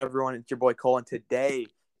everyone? It's your boy Cole, and today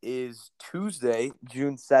is Tuesday,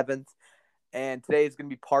 June 7th, and today is going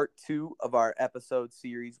to be part 2 of our episode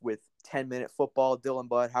series with 10-Minute Football. Dylan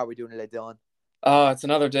Budd, how are we doing today, Dylan? It's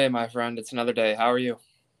another day, my friend. It's another day. How are you?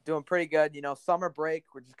 Doing pretty good. Summer break,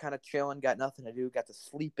 we're just kind of chilling, got nothing to do, got to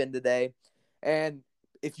sleep in today. And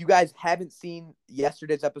if you guys haven't seen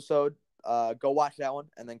yesterday's episode, go watch that one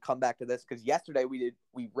and then come back to this, because yesterday we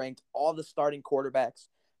ranked all the starting quarterbacks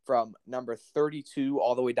from number 32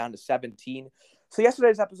 all the way down to 17. So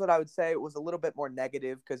yesterday's episode, I would say, was a little bit more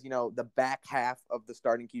negative because, the back half of the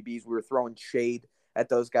starting QBs, we were throwing shade at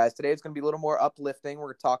those guys. Today it's going to be a little more uplifting.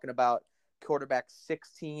 We're talking about quarterback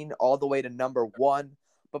 16 all the way to number 1.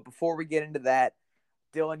 But before we get into that,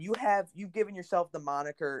 Dylan, you've given yourself the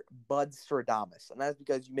moniker Bud Stradamus, and that's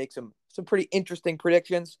because you make some pretty interesting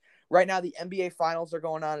predictions. Right now, the NBA Finals are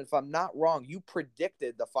going on. If I'm not wrong, you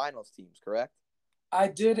predicted the finals teams, correct? I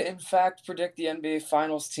did, in fact, predict the NBA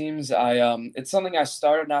Finals teams. It's something I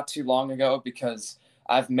started not too long ago because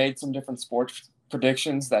I've made some different sports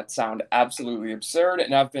predictions that sound absolutely absurd,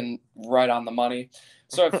 and I've been right on the money.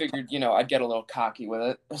 So I figured, I'd get a little cocky with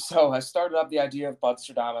it. So I started up the idea of Bud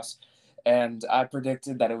Stradamus, and I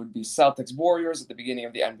predicted that it would be Celtics Warriors at the beginning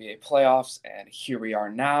of the NBA playoffs, and here we are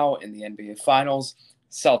now in the NBA Finals,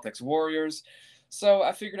 Celtics Warriors. So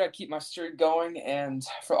I figured I'd keep my streak going, and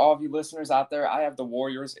for all of you listeners out there, I have the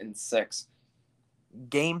Warriors in 6.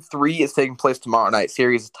 Game 3 is taking place tomorrow night.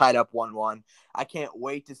 Series is tied up 1-1. I can't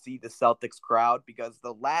wait to see the Celtics crowd, because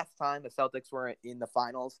the last time the Celtics were in the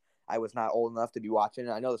finals, I was not old enough to be watching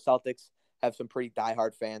it. I know the Celtics have some pretty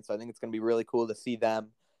diehard fans, so I think it's going to be really cool to see them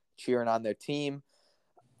cheering on their team.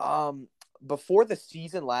 Before the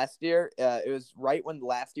season last year, it was right when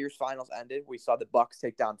last year's finals ended, we saw the Bucks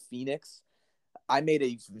take down Phoenix. I made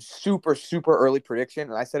a super, super early prediction,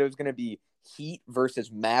 and I said it was going to be Heat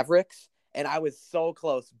versus Mavericks, and I was so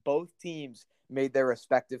close. Both teams made their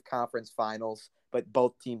respective conference finals, but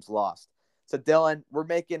both teams lost. So, Dylan,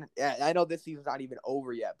 I know this season's not even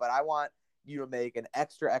over yet, but I want you to make an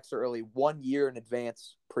extra early 1 year in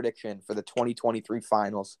advance prediction for the 2023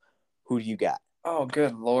 finals. Who do you got? Oh,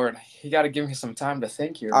 good Lord. You got to give me some time to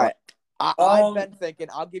think here. All right. I've been thinking.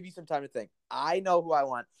 I'll give you some time to think. I know who I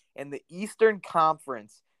want. In the Eastern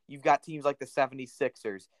Conference, you've got teams like the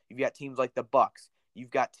 76ers. You've got teams like the Bucks. You've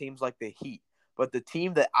got teams like the Heat. But the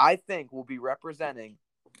team that I think will be representing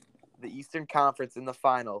the Eastern Conference in the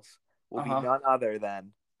finals will be none other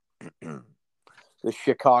than the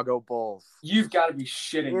Chicago Bulls. You've got to be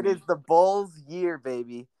shitting me. It is the Bulls' year,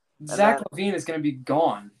 baby. Zach LaVine is going to be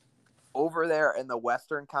gone. Over there in the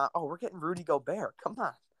Western we're getting Rudy Gobert. Come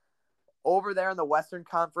on. Over there in the Western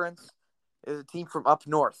Conference is a team from up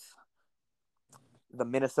north, the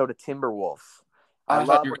Minnesota Timberwolves. I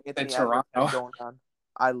love what Anthony Edwards is going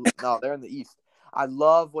on. No, they're in the East. I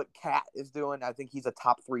love what Cat is doing. I think he's a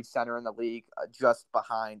top 3 center in the league, just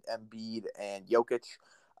behind Embiid and Jokic.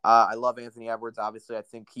 I love Anthony Edwards. Obviously, I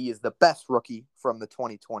think he is the best rookie from the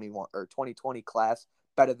 2021 or 2020 class,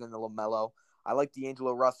 better than the LaMelo. I like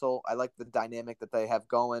D'Angelo Russell. I like the dynamic that they have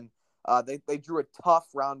going. They drew a tough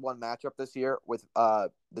round 1 matchup this year with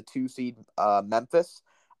the 2 seed Memphis.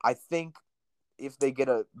 I think if they get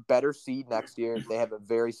a better seed next year, they have a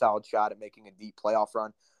very solid shot at making a deep playoff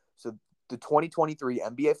run. So the 2023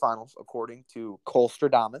 NBA Finals, according to Cole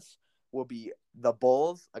Stradamus, will be the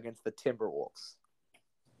Bulls against the Timberwolves.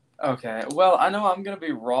 Okay, well, I know I'm going to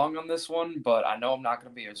be wrong on this one, but I know I'm not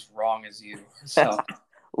going to be as wrong as you. So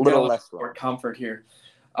a little less more comfort here.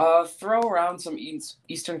 Throw around some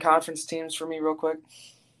Eastern Conference teams for me real quick.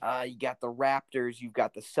 You got the Raptors, you've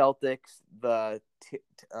got the Celtics, not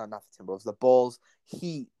the Timberwolves, the Bulls,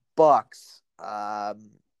 Heat, Bucks, the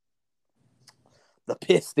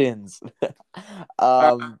Pistons.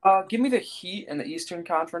 Give me the Heat in the Eastern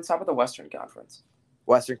Conference. How about the Western Conference?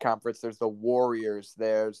 Western Conference, there's the Warriors,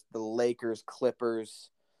 there's the Lakers, Clippers,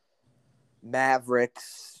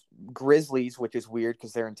 Mavericks, Grizzlies, which is weird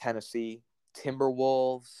because they're in Tennessee,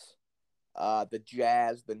 Timberwolves, the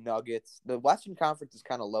Jazz, the Nuggets. The Western Conference is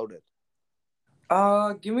kind of loaded.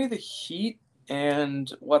 Give me the Heat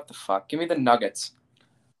and what the fuck? Give me the Nuggets.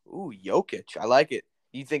 Ooh, Jokic. I like it.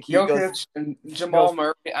 You think Jokic and Jamal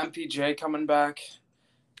Murray, MPJ coming back?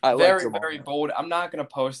 Very bold. I'm not going to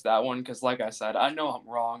post that one because, like I said, I know I'm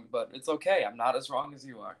wrong, but it's okay. I'm not as wrong as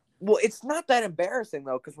you are. Well, it's not that embarrassing,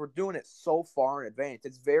 though, because we're doing it so far in advance.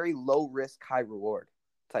 It's very low risk, high reward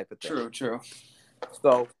type of thing. True.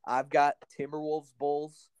 So I've got Timberwolves,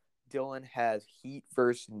 Bulls. Dylan has Heat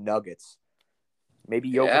versus Nuggets.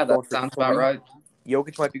 Maybe Jokic that sounds about right.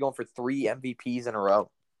 Jokic might be going for 3 MVPs in a row.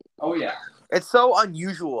 Oh, yeah. It's so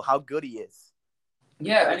unusual how good he is.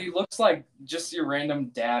 Yeah, and he looks like just your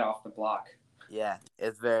random dad off the block. Yeah,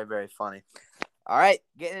 it's very, very funny. All right,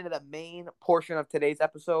 getting into the main portion of today's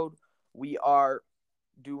episode, we are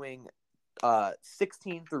doing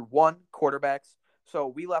 16 through 1 quarterbacks. So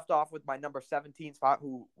we left off with my number 17 spot,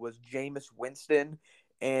 who was Jameis Winston,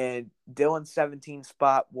 and Dylan's 17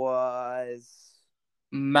 spot was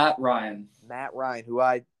Matt Ryan. Matt Ryan, who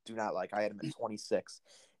I do not like. I had him at 26.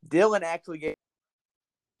 Dylan actually gave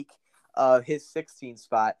his 16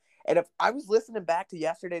 spot. And if I was listening back to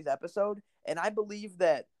yesterday's episode, and I believe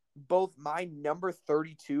that both my number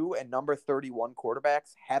 32 and number 31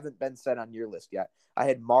 quarterbacks haven't been set on your list yet. I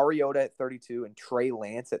had Mariota at 32 and Trey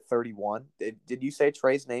Lance at 31. Did you say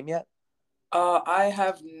Trey's name yet? I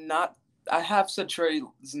have not. I have said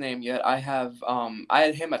Trey's name yet. I had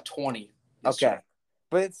him at 20. Okay.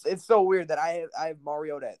 But it's so weird that I have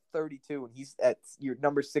Mariota at 32 and he's at your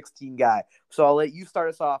number 16 guy. So I'll let you start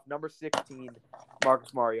us off. Number 16,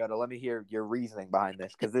 Marcus Mariota. Let me hear your reasoning behind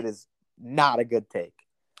this because it is not a good take.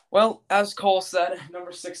 Well, as Cole said,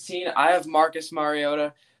 number 16, I have Marcus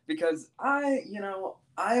Mariota because I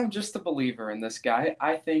am just a believer in this guy.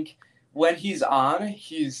 I think when he's on, and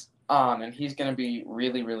he's going to be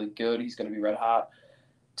really, really good. He's going to be red hot.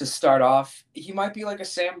 To start off, he might be like a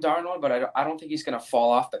Sam Darnold, but I don't think he's going to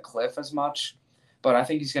fall off the cliff as much. But I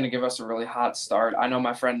think he's going to give us a really hot start. I know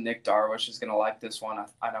my friend Nick Darwish is going to like this one.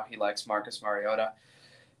 I know he likes Marcus Mariota.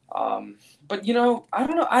 But, I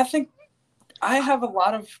don't know. I think I have a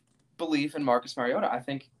lot of belief in Marcus Mariota. I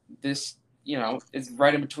think this, is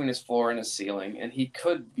right in between his floor and his ceiling, and he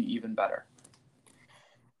could be even better.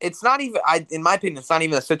 It's not even, in my opinion, it's not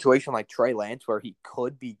even a situation like Trey Lance where he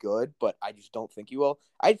could be good, but I just don't think he will.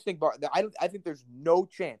 I just think I think there's no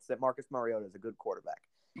chance that Marcus Mariota is a good quarterback.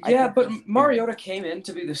 Yeah, but Mariota came in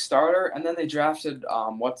to be the starter, and then they drafted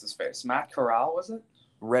what's his face, Matt Corral, was it?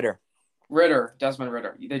 Desmond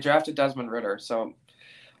Ritter. They drafted Desmond Ritter, so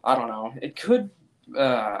I don't know. It could.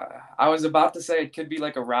 I was about to say it could be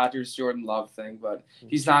like a Rodgers Jordan Love thing, but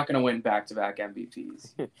he's not going to win back-to-back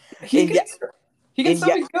MVPs. He can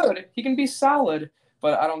still be good. He can be solid,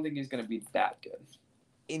 but I don't think he's going to be that good.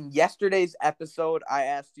 In yesterday's episode, I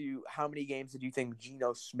asked you how many games did you think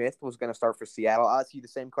Geno Smith was going to start for Seattle. I'll ask you the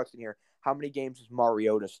same question here. How many games does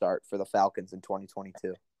Mariota start for the Falcons in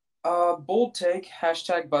 2022? Bold take,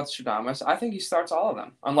 #BudsStradamus. I think he starts all of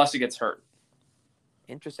them, unless he gets hurt.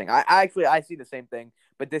 Interesting. I see the same thing,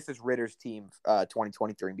 but this is Ritter's team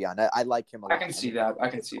 2023 and beyond. I like him a lot. I can see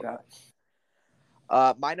that.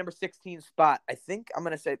 My number 16 spot, I think I'm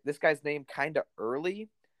going to say this guy's name kind of early.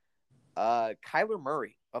 Kyler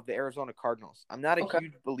Murray of the Arizona Cardinals. I'm not a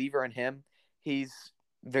huge believer in him. He's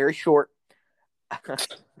very short.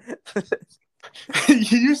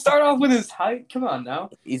 You start off with his height? Come on now.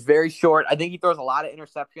 He's very short. I think he throws a lot of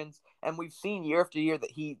interceptions, and we've seen year after year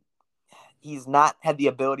that he's not had the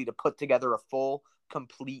ability to put together a full,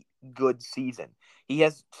 complete, good season. He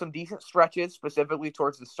has some decent stretches, specifically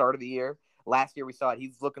towards the start of the year. Last year we saw it.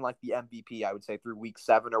 He's looking like the MVP, I would say, through week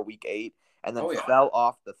 7 or week 8, and then fell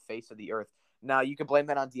off the face of the earth. Now, you can blame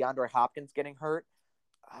that on DeAndre Hopkins getting hurt,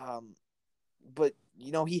 but,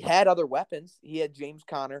 he had other weapons. He had James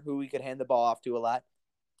Conner, who he could hand the ball off to a lot.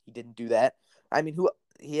 He didn't do that. I mean,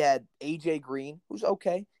 he had A.J. Green, who's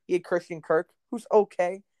okay. He had Christian Kirk, who's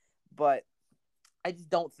okay, but I just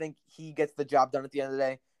don't think he gets the job done at the end of the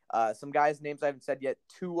day. Some guys' names I haven't said yet.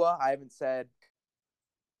 Tua, I haven't said.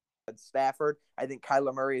 Stafford. I think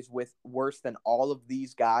Kyler Murray is worse than all of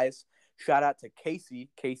these guys. Shout out to Casey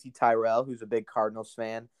Tyrell, who's a big Cardinals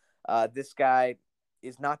fan. This guy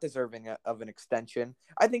is not deserving of an extension.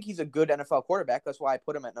 I think he's a good NFL quarterback. That's why I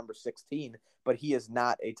put him at number 16, but he is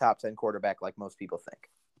not a top 10 quarterback like most people think.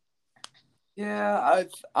 Yeah,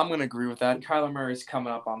 I'm going to agree with that. Kyler Murray's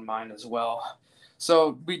coming up on mine as well.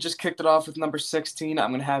 So we just kicked it off with number 16. I'm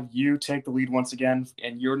going to have you take the lead once again.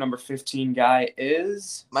 And your number 15 guy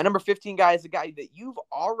is? My number 15 guy is a guy that you've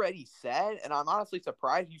already said, and I'm honestly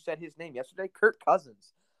surprised you said his name yesterday, Kirk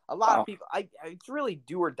Cousins. A lot of people, it's really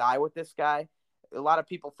do or die with this guy. A lot of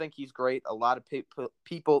people think he's great. A lot of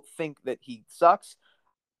people think that he sucks.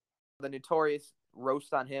 The notorious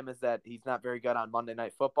roast on him is that he's not very good on Monday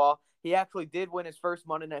Night Football. He actually did win his first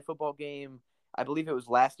Monday Night Football game. I believe it was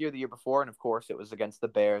last year, the year before, and of course it was against the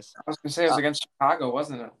Bears. I was going to say it was against Chicago,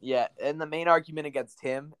 wasn't it? Yeah, and the main argument against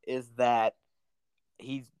him is that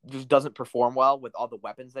he just doesn't perform well with all the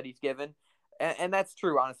weapons that he's given. And that's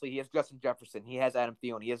true, honestly. He has Justin Jefferson. He has Adam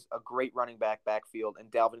Thielen. He has a great running backfield, and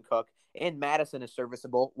Dalvin Cook. And Madison is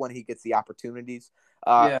serviceable when he gets the opportunities.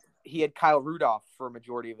 He had Kyle Rudolph for a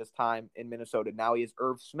majority of his time in Minnesota. Now he has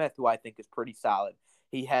Irv Smith, who I think is pretty solid.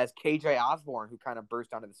 He has KJ Osborne, who kind of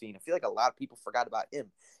burst onto the scene. I feel like a lot of people forgot about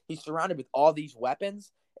him. He's surrounded with all these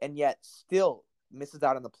weapons and yet still misses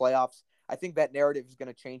out on the playoffs. I think that narrative is going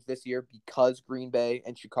to change this year because Green Bay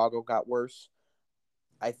and Chicago got worse.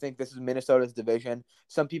 I think this is Minnesota's division.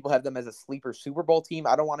 Some people have them as a sleeper Super Bowl team.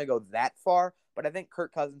 I don't want to go that far, but I think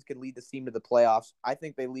Kirk Cousins can lead this team to the playoffs. I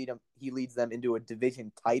think he leads them into a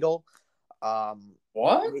division title.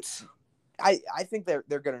 What? I think they're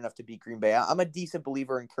good enough to beat Green Bay. I'm a decent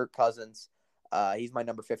believer in Kirk Cousins. He's my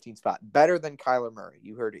number 15 spot. Better than Kyler Murray.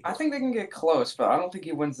 You heard it here. I think they can get close, but I don't think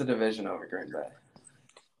he wins the division over Green Bay.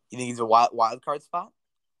 You think he's a wild card spot?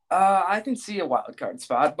 I can see a wild card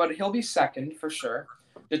spot, but he'll be second for sure.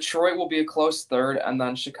 Detroit will be a close third, and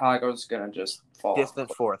then Chicago's going to just fall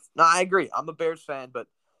distant fourth. No, I agree. I'm a Bears fan, but,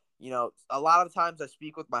 a lot of times I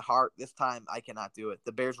speak with my heart. This time I cannot do it.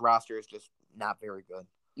 The Bears roster is just not very good.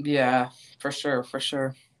 Yeah, for sure.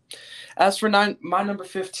 As for my number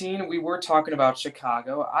 15, we were talking about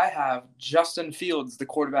Chicago. I have Justin Fields, the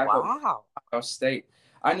quarterback of Ohio State.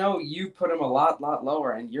 I know you put him a lot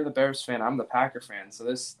lower, and you're the Bears fan. I'm the Packer fan, so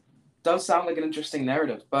this does sound like an interesting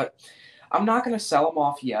narrative, but I'm not going to sell him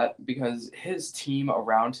off yet because his team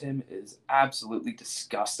around him is absolutely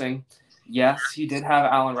disgusting. Yes, he did have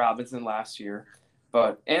Allen Robinson last year,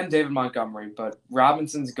 and David Montgomery, but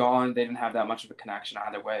Robinson's gone. They didn't have that much of a connection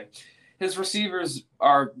either way. His receivers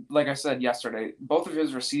are, like I said yesterday, both of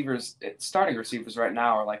his starting receivers right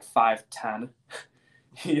now are like 5'10".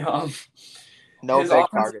 No big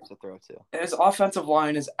targets to throw to. His offensive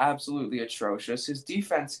line is absolutely atrocious. His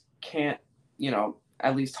defense can't,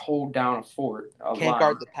 at least hold down a fort. Can't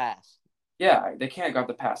guard the pass. Yeah, they can't guard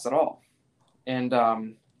the pass at all. And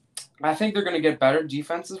I think they're going to get better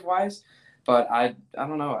defensive-wise, but I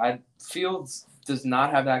don't know. Fields does not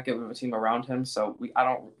have that good of a team around him, so I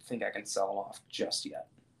don't think I can sell him off just yet.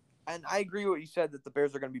 And I agree with what you said that the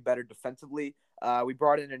Bears are going to be better defensively. We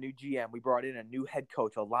brought in a new GM. We brought in a new head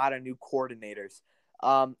coach, a lot of new coordinators.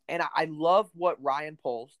 And I love what Ryan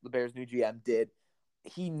Poles, the Bears' new GM, did.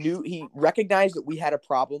 He recognized that we had a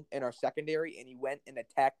problem in our secondary, and he went and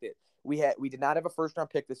attacked it. We did not have a first-round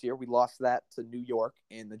pick this year. We lost that to New York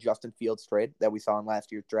in the Justin Fields trade that we saw in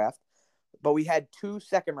last year's draft. But we had 2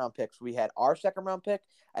 second-round picks. We had our second-round pick,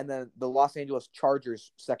 and then the Los Angeles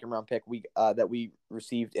Chargers second-round pick that we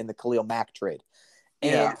received in the Khalil Mack trade.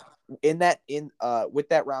 And with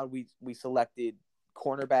that round, we selected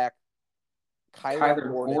cornerback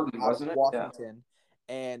Kyler Gordon out of Washington. Yeah.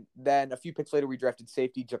 And then a few picks later, we drafted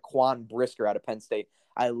safety Jaquan Brisker out of Penn State.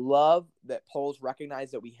 I love that Poles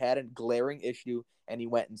recognized that we had a glaring issue, and he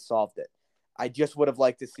went and solved it. I just would have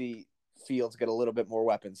liked to see Fields get a little bit more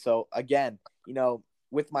weapons. So, again,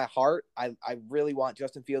 with my heart, I really want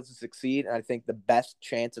Justin Fields to succeed, and I think the best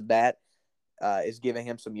chance of that is giving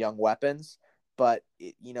him some young weapons. But,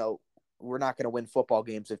 we're not going to win football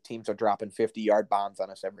games if teams are dropping 50-yard bombs on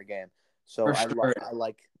us every game. So I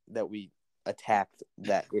like that we attacked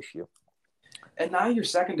that issue. And now your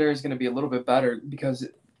secondary is going to be a little bit better because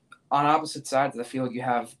on opposite sides of the field, you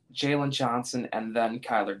have Jalen Johnson and then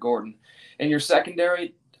Kyler Gordon. In your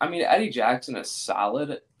secondary, Eddie Jackson is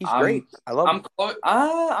solid. He's great. I love him.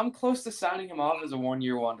 I'm close to signing him off as a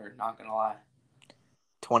one-year wonder, not going to lie.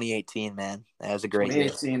 2018, man. That was a great year.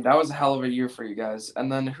 2018. That was a hell of a year for you guys.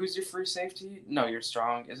 And then who's your free safety? No, you're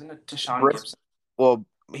strong. Isn't it Tashawn Gibson? Well,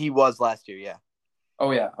 he was last year, yeah.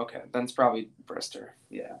 Oh, yeah. Okay. Then it's probably Brister.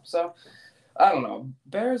 Yeah. So, I don't know.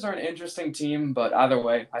 Bears are an interesting team, but either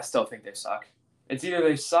way, I still think they suck. It's either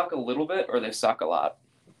they suck a little bit or they suck a lot.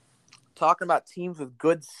 Talking about teams with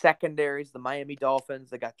good secondaries, the Miami Dolphins,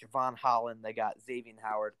 they got Javon Holland, they got Xavier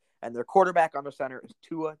Howard, and their quarterback under center is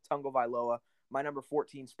Tua Tagovailoa. My number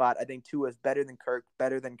 14 spot, I think Tua is better than Kirk,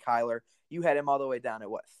 better than Kyler. You had him all the way down at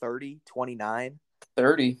what, 30, 29?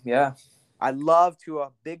 30, yeah. I love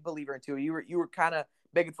Tua, big believer in Tua. You were kind of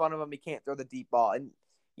making fun of him. He can't throw the deep ball. And,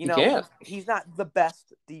 he's not the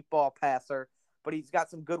best deep ball passer, but he's got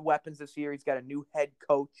some good weapons this year. He's got a new head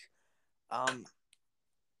coach.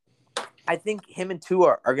 I think him and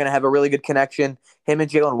Tua are going to have a really good connection. Him and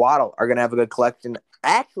Jalen Waddle are going to have a good collection.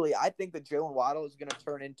 Actually, I think that Jalen Waddle is going to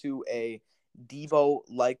turn into a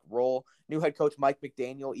Debo-like role. New head coach Mike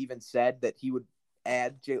McDaniel even said that he would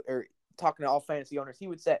add talking to all fantasy owners.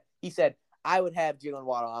 He said, I would have Jalen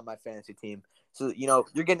Waddle on my fantasy team. So,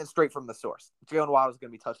 you're getting it straight from the source. Jalen Waddle is going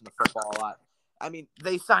to be touching the football a lot.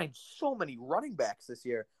 They signed so many running backs this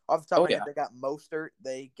year. Off the top of my head, they got Mostert.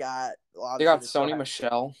 They got Sony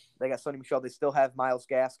Michel. They got Sony Michel. They still have Myles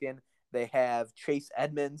Gaskin. They have Chase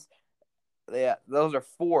Edmonds. Those are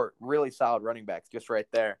 4 really solid running backs just right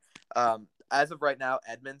there. As of right now,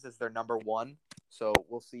 Edmonds is their number 1. So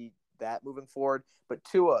we'll see that moving forward. But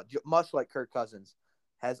Tua, much like Kirk Cousins,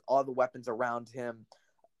 has all the weapons around him.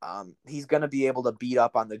 He's going to be able to beat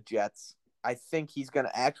up on the Jets. I think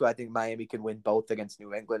I think Miami can win both against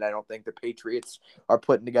New England. I don't think the Patriots are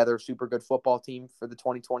putting together a super good football team for the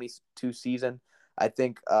 2022 season. I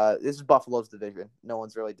think this is Buffalo's division. No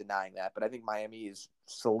one's really denying that. But I think Miami has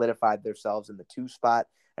solidified themselves in the 2 spot.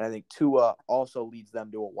 And I think Tua also leads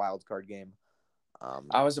them to a wild card game.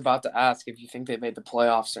 I was about to ask if you think they made the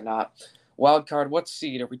playoffs or not. Wild card, what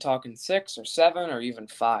seed? Are we talking 6 or 7 or even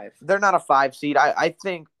 5? They're not a 5 seed. I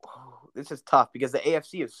think this is tough because the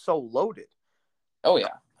AFC is so loaded. Oh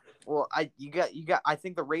yeah. Well, I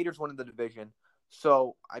think the Raiders won in the division,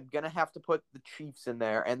 so I'm gonna have to put the Chiefs in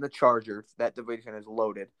there and the Chargers. That division is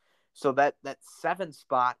loaded. So that 7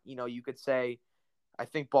 spot, you could say, I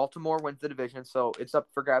think Baltimore wins the division, so it's up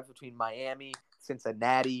for grabs between Miami,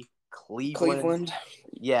 Cincinnati, Cleveland.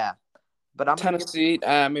 Yeah, but I'm Tennessee.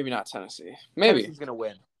 Maybe not Tennessee. Maybe Tennessee's gonna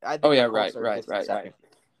win. I think oh yeah, right.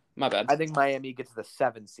 My bad. I think Miami gets the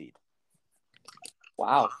 7 seed.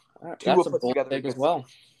 Wow, that's a bold take as well.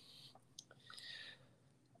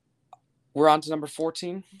 We're on to number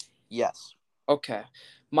 14? Yes. Okay.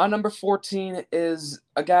 My number 14 is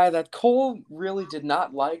a guy that Cole really did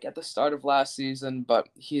not like at the start of last season, but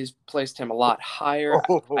he has placed him a lot higher.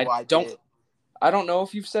 I don't know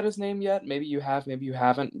if you've said his name yet. Maybe you have, maybe you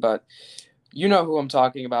haven't, but you know who I'm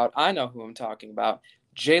talking about. I know who I'm talking about.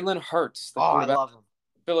 Jalen Hurts, the quarterback I love him.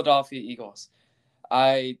 Philadelphia Eagles.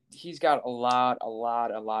 He's got a lot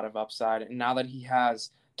of upside, and now that he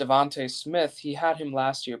has Devontae Smith, he had him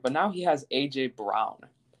last year, but now he has A.J. Brown.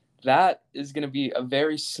 That is going to be a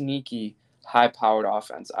very sneaky, high-powered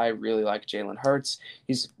offense. I really like Jalen Hurts.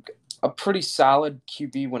 He's a pretty solid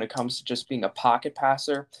QB when it comes to just being a pocket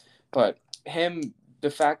passer, but the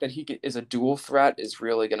fact that he is a dual threat is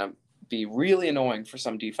really going to be really annoying for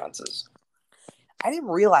some defenses. I didn't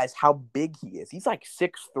realize how big he is. He's like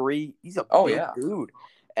 6'3". He's a big dude.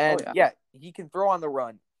 And he can throw on the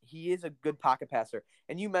run. He is a good pocket passer.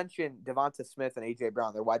 And you mentioned Devonta Smith and A.J.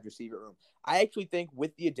 Brown, their wide receiver room. I actually think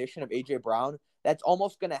with the addition of A.J. Brown, that's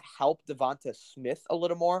almost going to help Devonta Smith a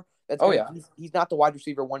little more. He's not the wide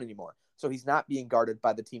receiver 1 anymore. So he's not being guarded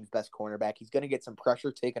by the team's best cornerback. He's going to get some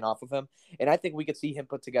pressure taken off of him. And I think we could see him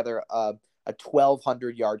put together a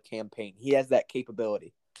 1,200-yard campaign. He has that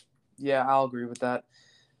capability. Yeah, I'll agree with that.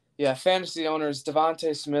 Yeah, fantasy owners,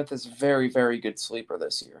 Devontae Smith is a very, very good sleeper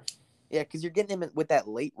this year. Yeah, because you're getting him with that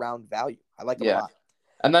late round value. I like him a lot.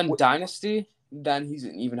 And then Dynasty, then he's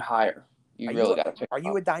even higher. You really got to pick him up. Are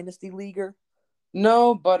you a Dynasty leaguer?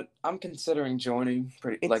 No, but I'm considering joining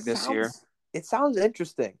this year. It sounds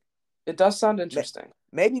interesting. It does sound interesting.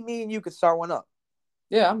 Maybe me and you could start one up.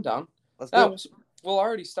 Yeah, I'm down. Let's do it. We'll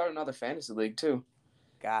already start another fantasy league too.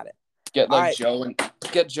 Got it. Get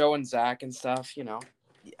Joe and Zach and stuff, Yeah,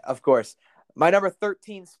 of course. My number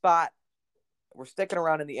 13 spot. We're sticking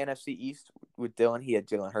around in the NFC East with Dylan. He had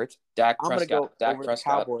Jalen Hurts. Dak Prescott. I'm going to go over the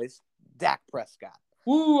Cowboys. Dak Prescott.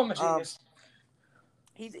 Woo, I'm a genius.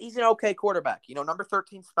 He's an okay quarterback. Number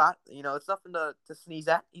 13 spot. It's nothing to sneeze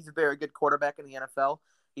at. He's a very good quarterback in the NFL.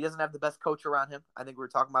 He doesn't have the best coach around him. I think we were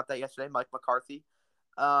talking about that yesterday, Mike McCarthy.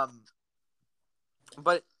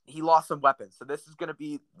 But he lost some weapons. So this is going to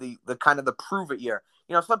be the kind of the prove it year.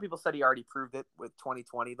 Some people said he already proved it with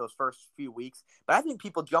 2020, those first few weeks. But I think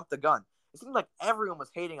people jumped the gun. It seemed like everyone was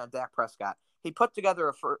hating on Dak Prescott. He put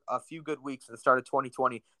together a few good weeks at the start of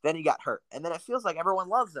 2020. Then he got hurt. And then it feels like everyone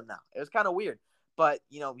loves him now. It was kind of weird. But,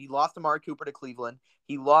 he lost Amari Cooper to Cleveland.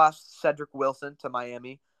 He lost Cedric Wilson to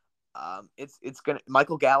Miami.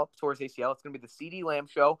 Michael Gallup towards ACL. It's gonna be the CeeDee Lamb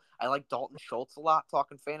show. I like Dalton Schultz a lot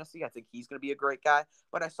talking fantasy. I think he's gonna be a great guy.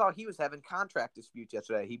 But I saw he was having contract disputes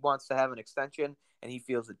yesterday. He wants to have an extension, and he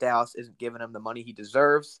feels that Dallas isn't giving him the money he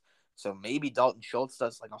deserves. So maybe Dalton Schultz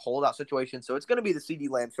does like a holdout situation. So it's gonna be the CeeDee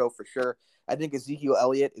Lamb show for sure. I think Ezekiel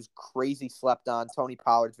Elliott is crazy slept on. Tony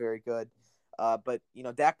Pollard's very good. But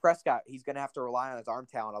Dak Prescott, he's gonna have to rely on his arm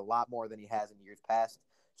talent a lot more than he has in years past.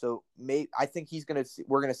 So I think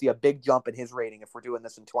we're going to see a big jump in his rating if we're doing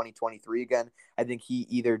this in 2023 again. I think he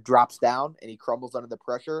either drops down and he crumbles under the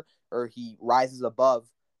pressure, or he rises above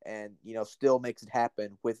and still makes it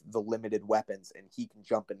happen with the limited weapons, and he can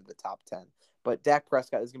jump into the top 10. But Dak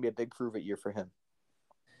Prescott is going to be a big prove it year for him.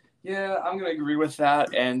 Yeah, I'm going to agree with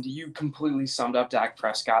that, and you completely summed up Dak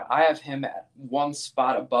Prescott. I have him at one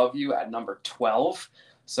spot above you at number 12.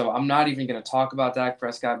 So I'm not even going to talk about Dak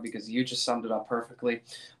Prescott because you just summed it up perfectly.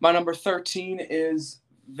 My number 13 is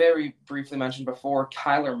very briefly mentioned before,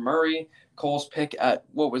 Kyler Murray. Cole's pick at,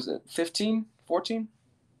 15, 14?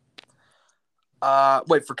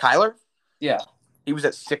 Wait, for Kyler? Yeah. He was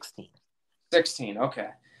at 16. 16, okay.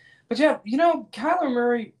 But yeah, Kyler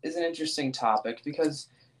Murray is an interesting topic because,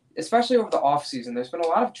 especially over the offseason, there's been a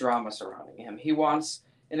lot of drama surrounding him. He wants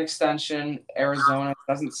an extension. Arizona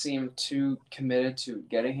doesn't seem too committed to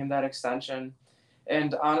getting him that extension.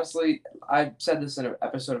 And honestly, I said this in an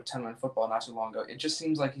episode of 10 Minute Football not too long ago. It just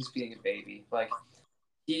seems like he's being a baby. Like,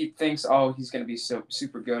 he thinks, oh, he's going to be so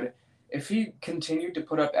super good. If he continued to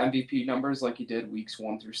put up MVP numbers like he did weeks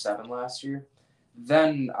 1 through 7 last year,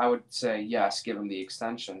 then I would say yes, give him the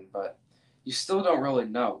extension. But you still don't really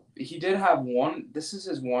know. He did have one. This is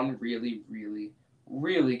his one really, really,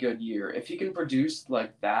 really good year. If he can produce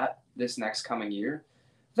like that this next coming year,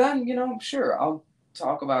 then sure, I'll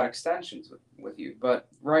talk about extensions with you. But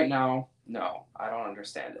right now, no, I don't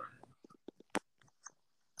understand it.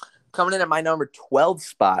 Coming in at my number 12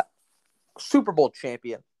 spot, Super Bowl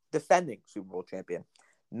champion, defending Super Bowl champion,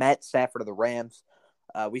 Matt Stafford of the Rams.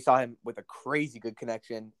 We saw him with a crazy good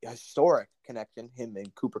connection, historic connection, him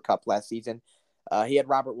and Cooper Kupp last season. He had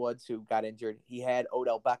Robert Woods, who got injured. He had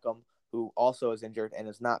Odell Beckham, who also is injured and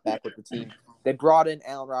is not back with the team. They brought in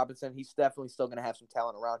Allen Robinson. He's definitely still going to have some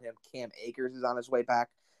talent around him. Cam Akers is on his way back.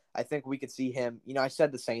 I think we could see him. I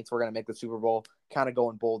said the Saints were going to make the Super Bowl, kind of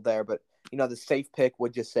going bold there, but the safe pick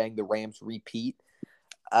would just saying the Rams repeat.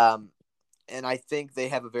 And I think they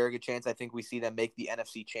have a very good chance. I think we see them make the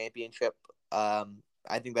NFC Championship.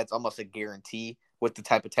 I think that's almost a guarantee with the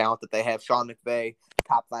type of talent that they have. Sean McVay,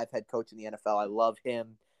 top 5 head coach in the NFL. I love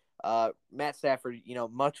him. Matt Stafford,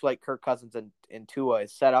 much like Kirk Cousins and Tua,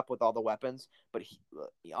 is set up with all the weapons, but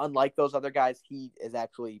unlike those other guys, he has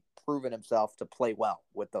actually proven himself to play well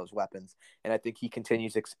with those weapons, and I think he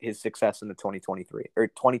continues his success in the 2023 or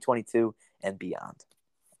 2022 and beyond.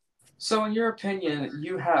 So, in your opinion,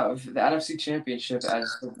 you have the NFC Championship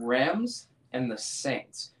as the Rams and the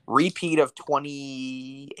Saints. Repeat of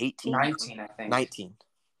 2018? 19, I think. 19.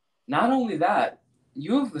 Not only that,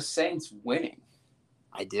 you have the Saints winning.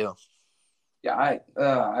 I do. Yeah,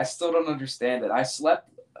 I still don't understand it. I slept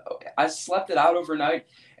it out overnight,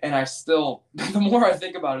 and I still, the more I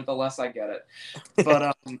think about it, the less I get it.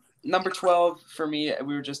 But number 12 for me,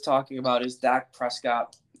 we were just talking about, is Dak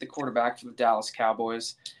Prescott, the quarterback for the Dallas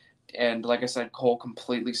Cowboys. And like I said, Cole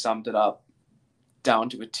completely summed it up down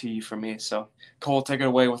to a T for me. So, Cole, take it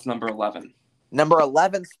away with number 11. Number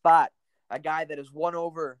 11 spot, a guy that has won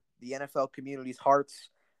over the NFL community's hearts.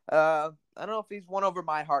 I don't know if he's won over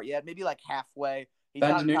my heart yet. Maybe like halfway. He's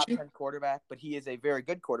not a top 10 quarterback, but he is a very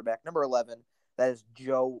good quarterback. Number 11, that is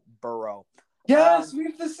Joe Burrow. Yes, we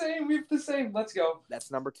have the same. Let's go. That's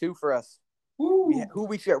number 2 for us. Woo. Who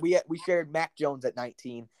we shared? We shared Mac Jones at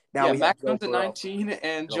 19. Now we Mac have Jones at 19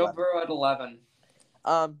 and Joe Burrow at 11.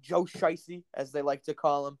 Joe Shiesty, as they like to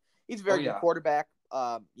call him. He's a very good quarterback.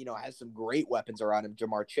 Has some great weapons around him.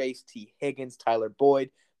 Jamar Chase, T. Higgins, Tyler Boyd,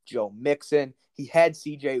 Joe Mixon. He had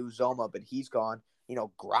C.J. Uzoma, but he's gone.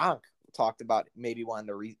 Gronk talked about maybe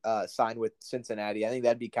wanting to sign with Cincinnati. I think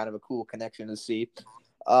that'd be kind of a cool connection to see.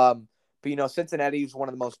 But Cincinnati is one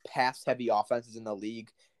of the most pass-heavy offenses in the league.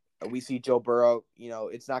 We see Joe Burrow.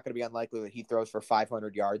 It's not going to be unlikely that he throws for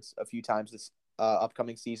 500 yards a few times this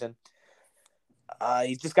upcoming season.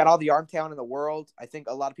 He's just got all the arm talent in the world. I think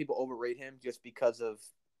a lot of people overrate him just because of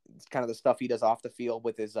kind of the stuff he does off the field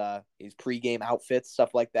with his pregame outfits,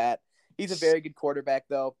 stuff like that. He's a very good quarterback,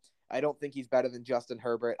 though. I don't think he's better than Justin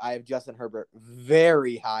Herbert. I have Justin Herbert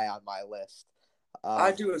very high on my list.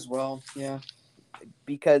 I do as well, yeah.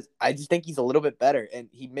 Because I just think he's a little bit better, and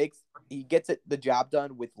he gets the job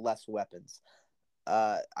done with less weapons.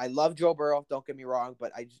 I love Joe Burrow, don't get me wrong,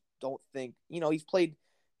 but I just don't think, he's played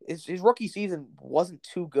his rookie season wasn't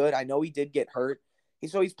too good. I know he did get hurt.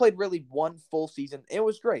 He's played really one full season. It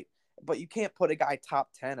was great, but you can't put a guy top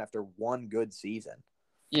 10 after one good season.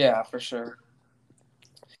 Yeah, for sure.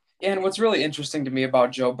 And what's really interesting to me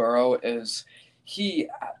about Joe Burrow is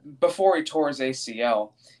before he tore his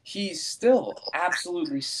ACL, he still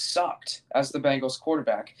absolutely sucked as the Bengals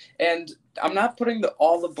quarterback. And I'm not putting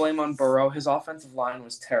all the blame on Burrow. His offensive line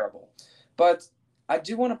was terrible. But I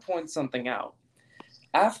do want to point something out.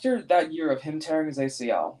 After that year of him tearing his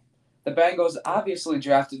ACL, the Bengals obviously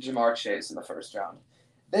drafted Jamar Chase in the first round.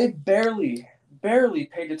 They barely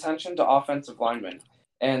paid attention to offensive linemen.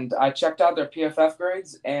 And I checked out their PFF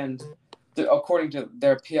grades, and according to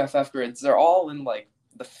their PFF grades, they're all in like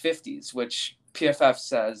the 50s, which PFF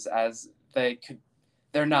says as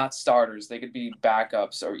they're not starters. They could be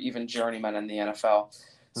backups or even journeymen in the NFL.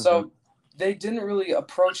 Mm-hmm. So they didn't really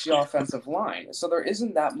approach the offensive line. So there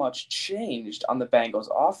isn't that much changed on the Bengals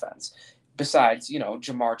offense besides,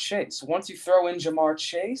 Jamar Chase. Once you throw in Jamar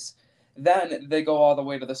Chase, then they go all the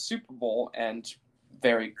way to the Super Bowl and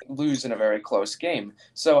lose in a very close game.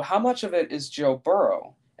 So how much of it is Joe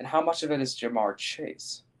Burrow and how much of it is Jamar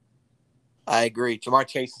Chase? I agree. Jamar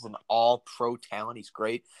Chase is an all-pro talent. He's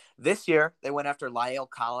great. This year, they went after La'el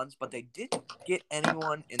Collins, but they didn't get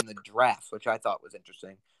anyone in the draft, which I thought was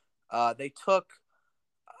interesting. I think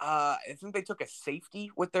they took a safety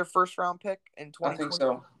with their first-round pick in I think 2020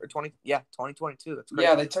 so. or 2022. That's crazy.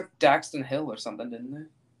 Yeah, they took Daxton Hill or something, didn't they?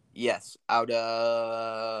 Yes, out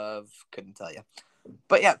of couldn't tell you.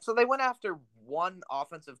 But yeah, so they went after one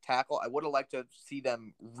offensive tackle. I would have liked to see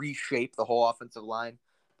them reshape the whole offensive line,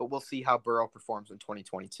 but we'll see how Burrow performs in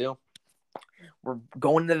 2022. We're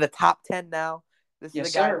going to the top 10 now. This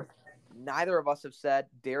is a guy sir. neither of us have said.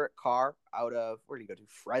 Derek Carr out of, where did he go to?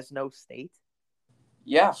 Fresno State?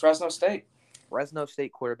 Yeah, Fresno State. Fresno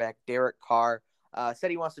State quarterback Derek Carr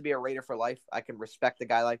said he wants to be a Raider for life. I can respect a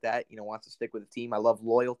guy like that. Wants to stick with the team. I love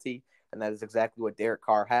loyalty, and that is exactly what Derek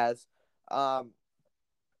Carr has.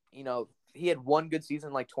 He had one good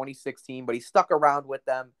season like 2016, but he stuck around with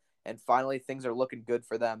them, and finally things are looking good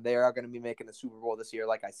for them. They are going to be making the Super Bowl this year,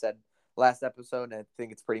 like I said last episode, and I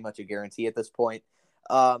think it's pretty much a guarantee at this point.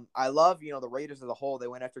 I love, the Raiders as a whole. They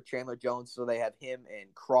went after Chandler Jones, so they have him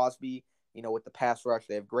and Crosby. With the pass rush,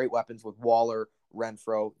 they have great weapons with Waller,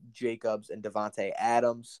 Renfro, Jacobs, and Devontae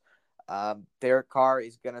Adams. Derek Carr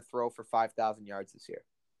is going to throw for 5,000 yards this year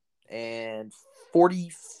and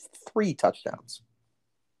 43 touchdowns.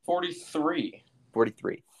 43.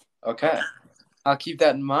 43. Okay. I'll keep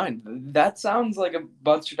that in mind. That sounds like a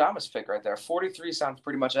Budstradamus pick right there. 43 sounds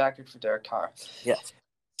pretty much accurate for Derek Carr. Yes.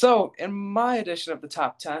 So, in my edition of the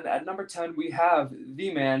top 10, at number 10, we have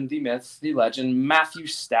the man, the myth, the legend, Matthew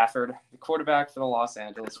Stafford, the quarterback for the Los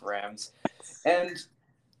Angeles Rams. And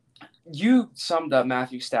you summed up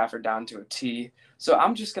Matthew Stafford down to a T. So,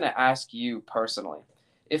 I'm just going to ask you personally,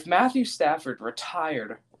 if Matthew Stafford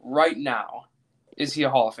retired right now, is he a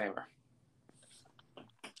Hall of Famer?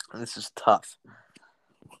 This is tough.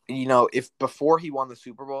 If before he won the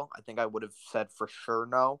Super Bowl, I think I would have said for sure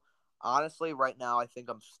no. Honestly, right now, I think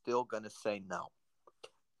I'm still going to say no.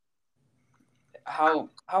 How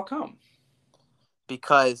come?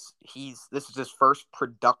 Because this is his first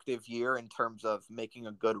productive year in terms of making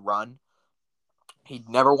a good run. He'd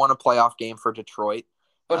never won a playoff game for Detroit.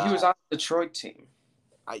 But he was on the Detroit team.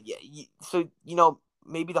 So,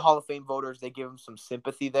 maybe the Hall of Fame voters, they give him some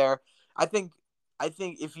sympathy there. I think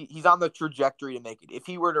if he's on the trajectory to make it. If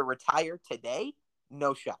he were to retire today,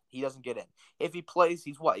 no shot. He doesn't get in. If he plays,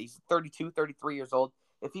 he's 32, 33 years old.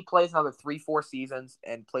 If he plays another 3-4 seasons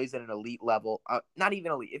and plays at an elite level, not even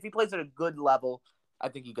elite, if he plays at a good level, I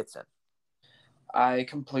think he gets in. I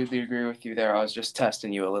completely agree with you there. I was just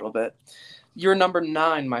testing you a little bit. You're number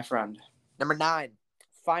 9, my friend. Number 9,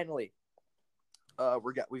 finally.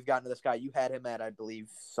 We've gotten to this guy. You had him at, I believe,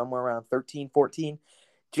 somewhere around 13, 14.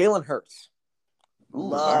 Jalen Hurts.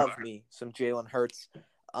 Love me some Jalen Hurts.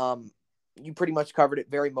 You pretty much covered it.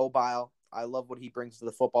 Very mobile. I love what he brings to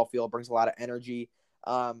the football field. Brings a lot of energy.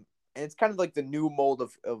 And it's kind of like the new mold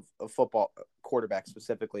of football quarterback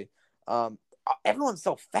specifically. Everyone's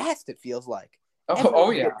so fast, it feels like.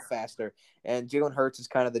 Oh yeah. Faster. And Jalen Hurts is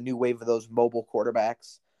kind of the new wave of those mobile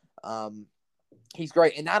quarterbacks. He's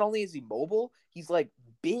great. And not only is he mobile, he's like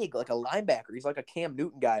big, like a linebacker. He's like a Cam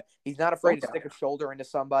Newton guy. He's not afraid to stick a shoulder into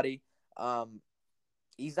somebody.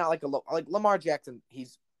 He's not like Lamar Jackson.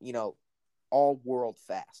 He's, all world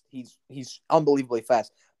fast. He's unbelievably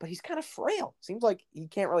fast, but he's kind of frail. Seems like he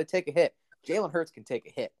can't really take a hit. Jalen Hurts can take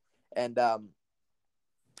a hit. And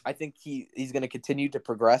I think he's going to continue to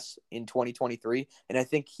progress in 2023. And I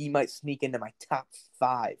think he might sneak into my top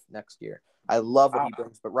 5 next year. I love what he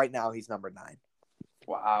brings, but right now he's number 9.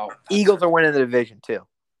 Wow. Eagles are winning the division too.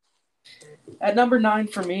 At number 9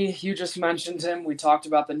 for me, you just mentioned him. We talked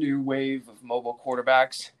about the new wave of mobile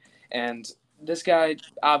quarterbacks, and this guy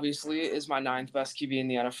obviously is my 9th best QB in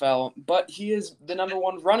the NFL, but he is the number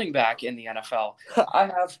 1 running back in the NFL. I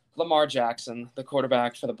have Lamar Jackson, the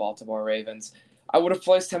quarterback for the Baltimore Ravens. I would have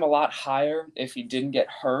placed him a lot higher if he didn't get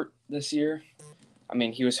hurt this year. I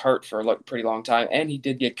mean, he was hurt for a pretty long time, and he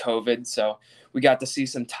did get COVID, so we got to see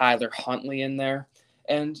some Tyler Huntley in there.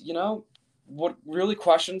 And, what really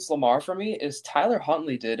questions Lamar for me is Tyler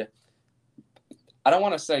Huntley did – I don't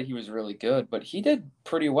want to say he was really good, but he did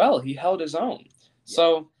pretty well. He held his own. Yeah.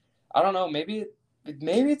 So, I don't know. Maybe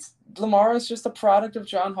it's Lamar is just a product of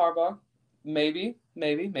John Harbaugh. Maybe.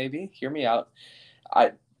 Hear me out.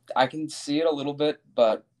 I can see it a little bit,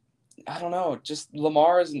 but I don't know. Just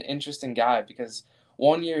Lamar is an interesting guy because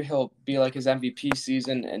one year he'll be like his MVP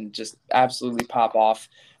season and just absolutely pop off.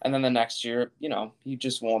 And then the next year, he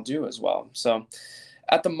just won't do as well. So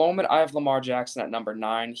at the moment, I have Lamar Jackson at number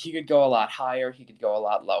 9. He could go a lot higher. He could go a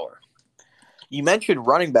lot lower. You mentioned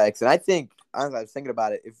running backs, and I think honestly, I was thinking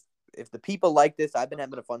about it. If the people like this, I've been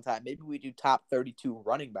having a fun time. Maybe we do top 32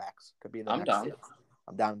 running backs. Could be the I'm next done. thing.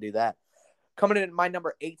 I'm down to do that. Coming in at my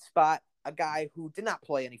number 8 spot, a guy who did not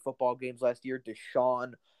play any football games last year,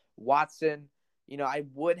 Deshaun Watson. I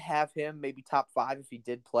would have him maybe top 5 if he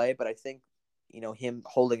did play, but I think, him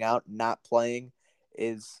holding out, not playing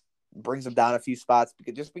brings him down a few spots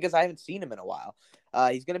because I haven't seen him in a while.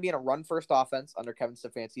 He's going to be in a run-first offense under Kevin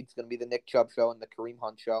Stefanski. It's going to be the Nick Chubb show and the Kareem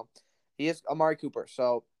Hunt show. He is Amari Cooper.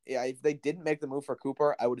 So, yeah, if they didn't make the move for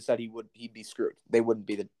Cooper, I would have said he'd be screwed. They wouldn't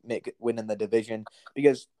be winning the division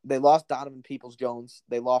because they lost Donovan Peoples-Jones.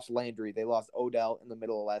 They lost Landry. They lost Odell in the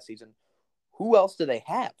middle of last season. Who else do they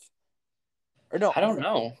have? Or no, I don't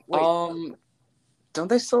know. wait. Don't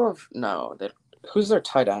they still have no? Who's their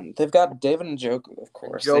tight end? They've got David Njoku, of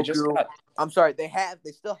course. They just got. I'm sorry. They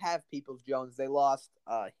still have Peoples-Jones. They lost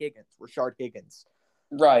Rashard Higgins.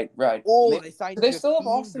 Right. Oh, they signed Do they still have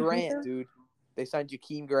Jakeem Austin Grant, Hooper? dude. They signed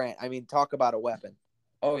Jakeem Grant. I mean, talk about a weapon.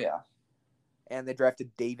 Oh yeah. And they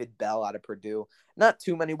drafted David Bell out of Purdue. Not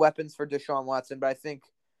too many weapons for Deshaun Watson, but I think,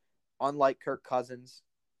 unlike Kirk Cousins,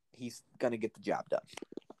 he's gonna get the job done.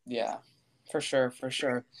 Yeah, for sure.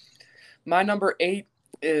 My number 8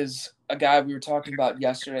 is a guy we were talking about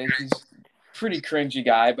yesterday. He's a pretty cringy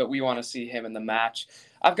guy, but we want to see him in the match.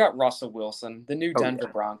 I've got Russell Wilson, the new Denver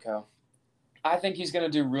Bronco. I think he's going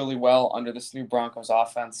to do really well under this new Broncos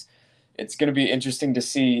offense. It's going to be interesting to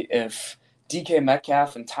see if DK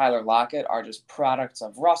Metcalf and Tyler Lockett are just products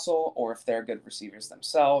of Russell or if they're good receivers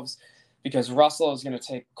themselves, because Russell is going to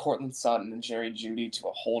take Cortland Sutton and Jerry Jeudy to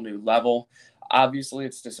a whole new level. Obviously,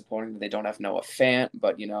 it's disappointing that they don't have Noah Fant,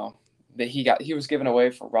 but that he was given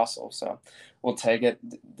away for Russell, so we'll take it.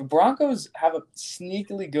 The Broncos have a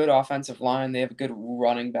sneakily good offensive line. They have a good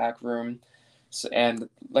running back room, and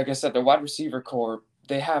like I said, their wide receiver core,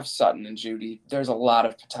 they have Sutton and Jeudy. There's a lot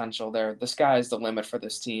of potential there. The sky is the limit for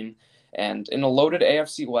this team. And in a loaded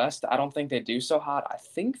AFC West, I don't think they do so hot. I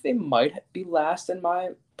think they might be last in my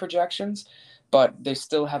projections, but they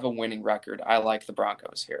still have a winning record. I like the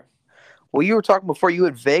Broncos here. Well, you were talking before you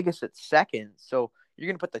had Vegas at second, so you're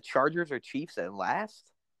going to put the Chargers or Chiefs at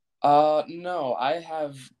last? No,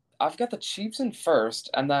 I've got the Chiefs in first,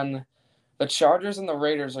 and then the Chargers and the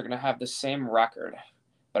Raiders are going to have the same record.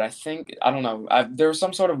 But I don't know. There's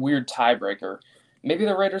some sort of weird tiebreaker. Maybe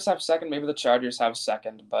the Raiders have second, maybe the Chargers have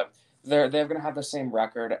second, but they're going to have the same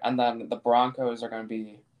record, and then the Broncos are going to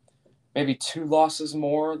be maybe 2 losses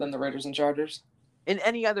more than the Raiders and Chargers. In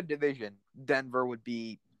any other division, Denver would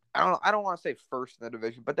be, I don't want to say first in the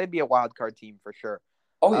division, but they'd be a wild card team for sure.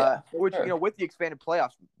 Oh yeah, which sure. With the expanded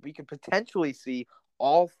playoffs, we could potentially see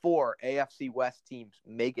all 4 AFC West teams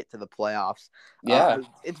make it to the playoffs. Yeah,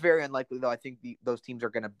 it's very unlikely though. I think those teams are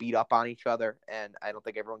going to beat up on each other, and I don't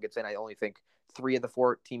think everyone gets in. I only think 3 of the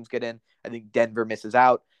 4 teams get in. I think Denver misses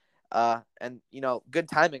out. And good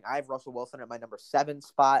timing. I have Russell Wilson at my number 7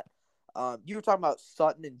 spot. You were talking about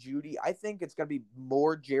Sutton and Jeudy. I think it's going to be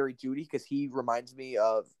more Jerry Jeudy because he reminds me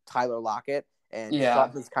of Tyler Lockett, and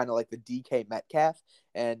Sutton is kind of like the DK Metcalf,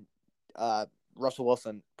 and Russell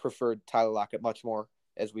Wilson preferred Tyler Lockett much more,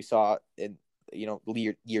 as we saw in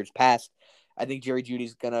years past. I think Jerry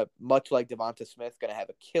Judy's going to, much like Devonta Smith, going to have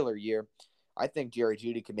a killer year. I think Jerry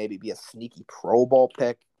Jeudy could maybe be a sneaky Pro Bowl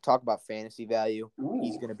pick. Talk about fantasy value. Ooh.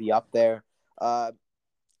 He's going to be up there.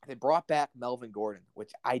 They brought back Melvin Gordon,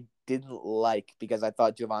 which I didn't like because I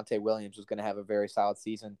thought Javonte Williams was going to have a very solid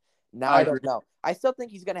season. Now I don't know. I still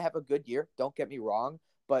think he's going to have a good year. Don't get me wrong.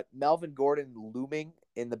 But Melvin Gordon looming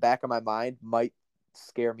in the back of my mind might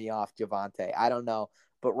scare me off Javonte. I don't know.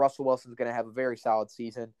 But Russell Wilson's going to have a very solid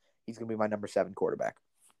season. He's going to be my number 7 quarterback.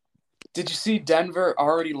 Did you see Denver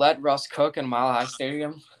already let Russ cook in Mile High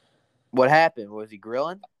Stadium? What happened? Was he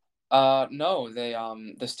grilling? No,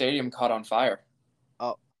 the stadium caught on fire.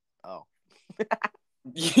 Oh.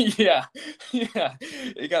 yeah,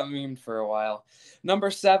 it got memed for a while.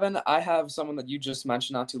 Number 7, I have someone that you just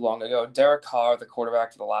mentioned not too long ago, Derek Carr, the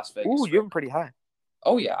quarterback for the Las Vegas. Ooh, you have him pretty high.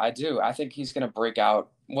 Oh yeah, I do. I think he's going to break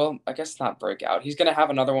out. Well, I guess not break out. He's going to have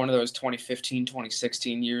another one of those 2015,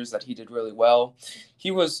 2016 years that he did really well.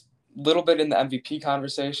 He was a little bit in the MVP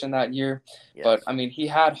conversation that year, yes. But I mean, he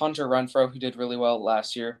had Hunter Renfrow, who did really well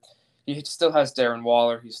last year. He still has Darren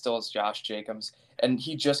Waller. He still has Josh Jacobs. And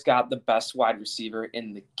he just got the best wide receiver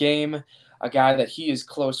in the game, a guy that he is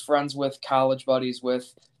close friends with, college buddies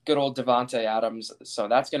with, good old Devontae Adams. So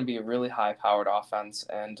that's going to be a really high-powered offense.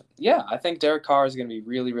 And, yeah, I think Derek Carr is going to be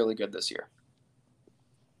really, really good this year.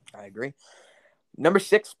 I agree. Number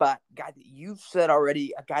 6 spot, guy that you've said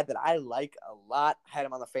already, a guy that I like a lot. Had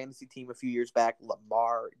him on the fantasy team a few years back,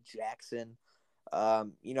 Lamar Jackson.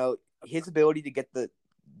 His ability to get the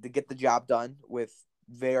to get the job done with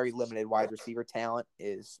very limited wide receiver talent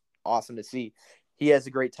is awesome to see. He has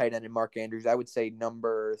a great tight end in Mark Andrews. I would say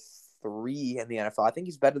number 3 in the NFL. I think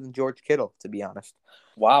he's better than George Kittle, to be honest.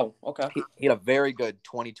 Wow. Okay. He had a very good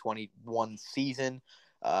 2021 season.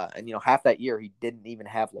 And, half that year he didn't even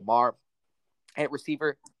have Lamar. At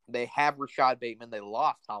receiver, they have Rashad Bateman. They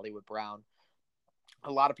lost Hollywood Brown.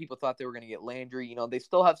 A lot of people thought they were going to get Landry. They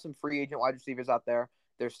still have some free agent wide receivers out there.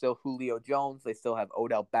 There's still Julio Jones. They still have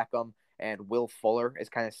Odell Beckham, and Will Fuller is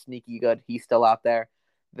kind of sneaky good. He's still out there.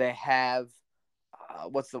 They have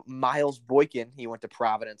Miles Boykin. He went to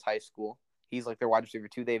Providence High School. He's like their wide receiver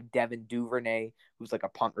too. They have Devin Duvernay, who's like a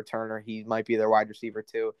punt returner. He might be their wide receiver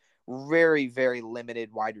too. Very, very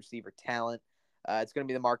limited wide receiver talent. It's going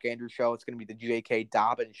to be the Mark Andrews show. It's going to be the J.K.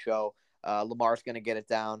 Dobbins show. Lamar's going to get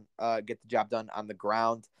the job done on the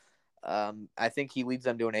ground. I think he leads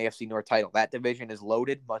them to an AFC North title. That division is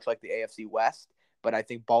loaded, much like the AFC West, but I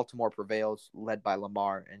think Baltimore prevails, led by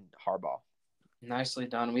Lamar and Harbaugh. Nicely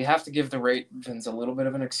done. We have to give the Ravens a little bit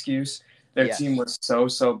of an excuse. Their team was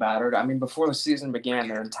so battered. I mean, before the season began,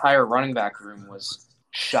 their entire running back room was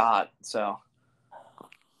shot. So,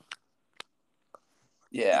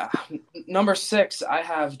 yeah. Number 6, I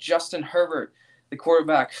have Justin Herbert, the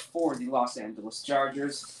quarterback for the Los Angeles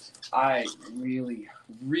Chargers. I really,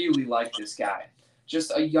 really like this guy.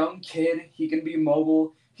 Just a young kid. He can be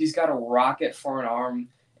mobile. He's got a rocket for an arm,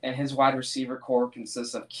 and his wide receiver core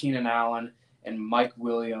consists of Keenan Allen and Mike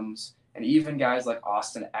Williams, and even guys like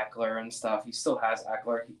Austin Eckler and stuff. He still has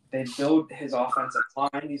Eckler. They built his offensive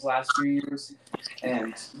line these last few years,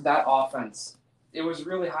 and that offense, it was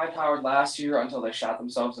really high-powered last year until they shot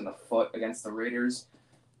themselves in the foot against the Raiders.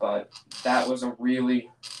 But that was a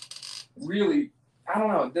really, really, I don't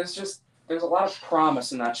know, there's a lot of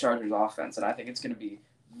promise in that Chargers offense, and I think it's going to be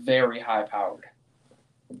very high-powered.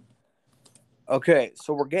 Okay,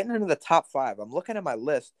 so we're getting into the top 5. I'm looking at my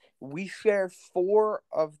list. We share 4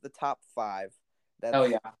 of the top 5. Oh,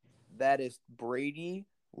 yeah. That is Brady,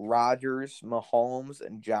 Rodgers, Mahomes,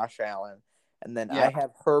 and Josh Allen. And then I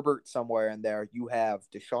have Herbert somewhere in there. You have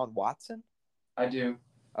Deshaun Watson? I do.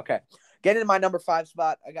 Okay. Getting in my number 5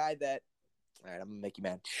 spot, a guy that, all right, I'm going to make you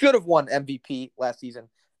mad, should have won MVP last season,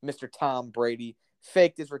 Mr. Tom Brady.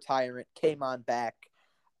 Faked his retirement, came on back.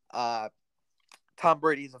 Tom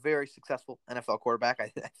Brady is a very successful NFL quarterback.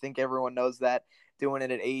 I think everyone knows that. Doing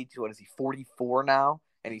it at age, what is he, 44 now?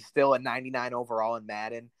 And he's still a 99 overall in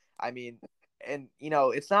Madden. I mean, and,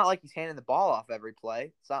 it's not like he's handing the ball off every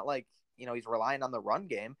play. It's not like, he's relying on the run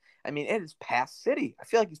game. I mean, it is pass city. I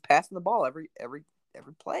feel like he's passing the ball every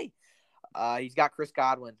play. He's got Chris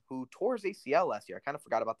Godwin, who tore his ACL last year. I kind of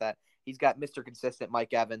forgot about that. He's got Mr. Consistent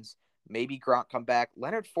Mike Evans. Maybe Gronk come back.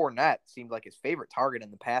 Leonard Fournette seemed like his favorite target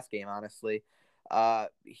in the pass game, honestly.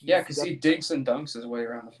 Because he dinks and dunks his way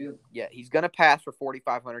around the field. Yeah, he's going to pass for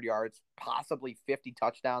 4,500 yards, possibly 50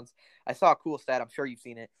 touchdowns. I saw a cool stat. I'm sure you've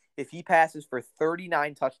seen it. If he passes for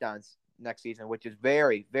 39 touchdowns next season, which is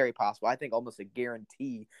very, very possible, I think almost a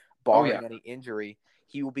guarantee, barring any injury,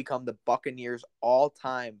 he will become the Buccaneers'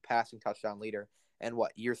 all-time passing touchdown leader. And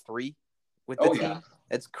year 3 with the team? Yeah.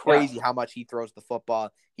 It's crazy how much he throws the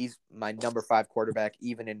football. He's my number 5 quarterback,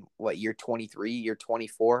 even in year 23, year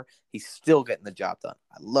 24. He's still getting the job done.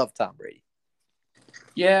 I love Tom Brady.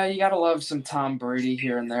 Yeah, you gotta love some Tom Brady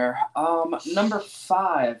here and there. Number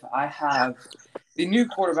 5, I have the new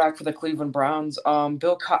quarterback for the Cleveland Browns,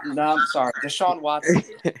 Deshaun Watson.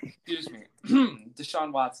 Excuse me,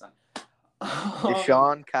 Deshaun Watson.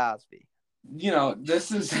 Deshaun Cosby.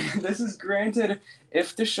 This is granted.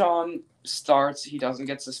 If Deshaun starts, he doesn't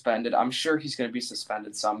get suspended. I'm sure he's going to be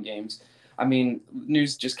suspended some games. I mean,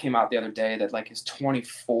 news just came out the other day that his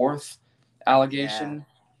 24th allegation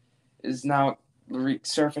is now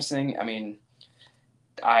resurfacing. I mean,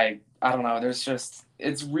 I don't know.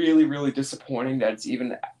 It's really, really disappointing that it's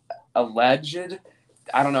even alleged.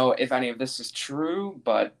 I don't know if any of this is true,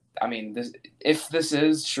 but I mean, if this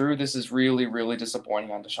is true, this is really, really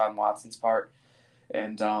disappointing on Deshaun Watson's part.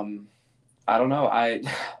 And I don't know.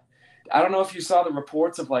 I don't know if you saw the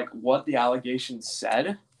reports of what the allegations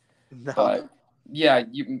said, but yeah,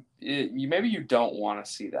 you maybe you don't want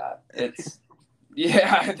to see that. It's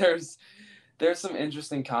there's some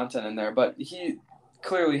interesting content in there, but he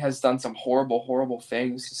clearly has done some horrible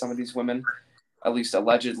things to some of these women, at least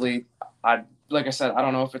allegedly. Like I said, I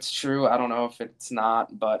don't know if it's true. I don't know if it's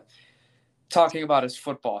not, but talking about his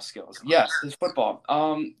football skills. Yes, his football.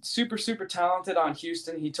 Super, super talented on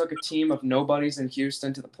Houston. He took a team of nobodies in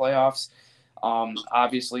Houston to the playoffs.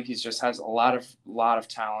 Obviously, he just has a lot of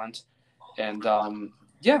talent. And,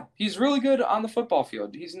 he's really good on the football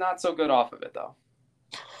field. He's not so good off of it, though.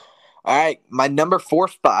 All right, my number 4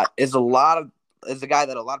 spot is a guy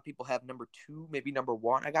that a lot of people have number 2, maybe number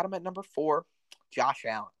 1. I got him at number 4, Josh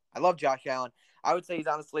Allen. I love Josh Allen. I would say he's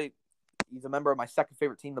a member of my second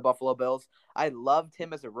favorite team, the Buffalo Bills. I loved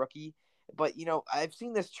him as a rookie, but I've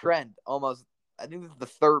seen this trend almost. I think this is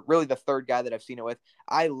the third guy that I've seen it with.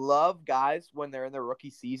 I love guys when they're in their rookie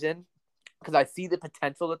season because I see the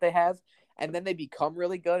potential that they have, and then they become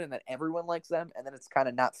really good, and then everyone likes them, and then it's kind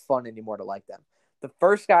of not fun anymore to like them. The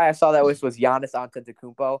first guy I saw that was Giannis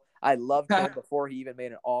Antetokounmpo. I loved him before he even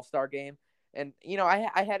made an All-Star game, and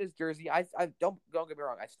I had his jersey. I don't get me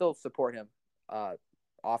wrong. I still support him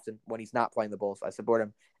often when he's not playing the Bulls. I support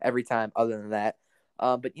him every time. Other than that,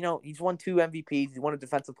 but he's won 2 MVPs. He's won a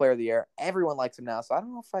Defensive Player of the Year. Everyone likes him now, so I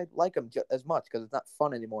don't know if I like him as much because it's not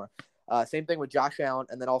fun anymore. Same thing with Josh Allen,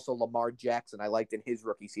 and then also Lamar Jackson. I liked in his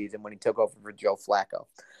rookie season when he took over for Joe Flacco.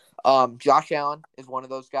 Josh Allen is one of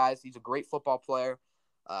those guys. He's a great football player.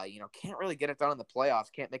 Can't really get it done in the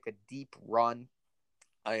playoffs. Can't make a deep run.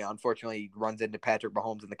 Unfortunately, he runs into Patrick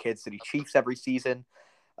Mahomes and the Kansas City Chiefs every season.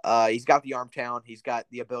 He's got the arm talent. He's got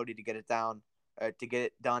the ability to get it done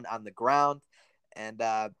on the ground. And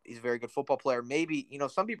he's a very good football player. Maybe,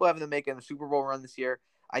 some people have him making the Super Bowl run this year.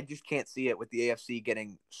 I just can't see it with the AFC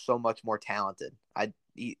getting so much more talented. I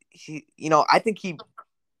think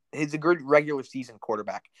he's a good regular season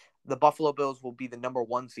quarterback. The Buffalo Bills will be the number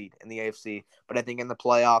 1 seed in the AFC, but I think in the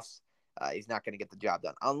playoffs, he's not going to get the job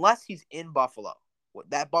done unless he's in Buffalo.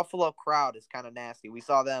 That Buffalo crowd is kind of nasty. We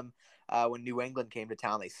saw them when New England came to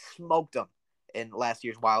town. They smoked them in last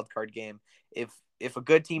year's wild card game. If a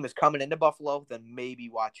good team is coming into Buffalo, then maybe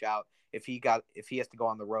watch out. If he has to go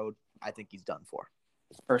on the road, I think he's done for.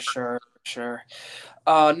 For sure.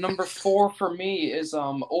 Number 4 for me is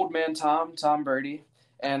old man Tom Brady.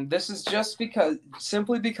 And this is just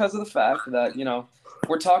simply because of the fact that,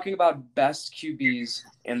 we're talking about best QBs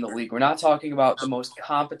in the league. We're not talking about the most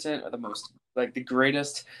competent or the most, the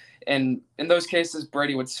greatest. And in those cases,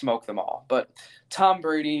 Brady would smoke them all. But Tom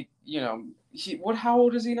Brady, how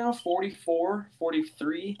old is he now? 44,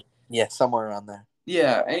 43? Yeah, somewhere around there.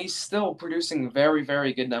 Yeah, and he's still producing very,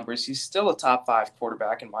 very good numbers. He's still a top 5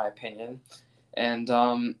 quarterback, in my opinion. And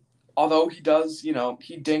although he does,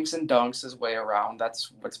 he dinks and dunks his way around.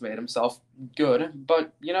 That's what's made himself good.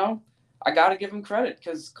 But, I got to give him credit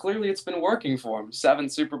because clearly it's been working for him. 7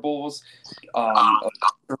 Super Bowls,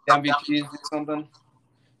 MVPs or something.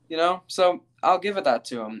 So I'll give it that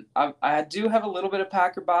to him. I do have a little bit of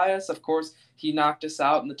Packer bias. Of course, he knocked us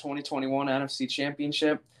out in the 2021 NFC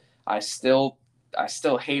Championship. I still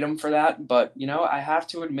hate him for that, but I have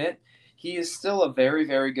to admit he is still a very,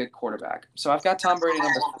 very good quarterback. So I've got Tom Brady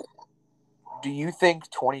number 4. Do you think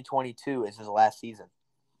 2022 is his last season?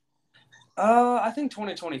 I think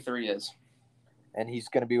 2023 is. And he's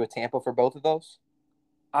going to be with Tampa for both of those?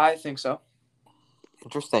 I think so.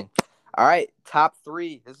 Interesting. All right, top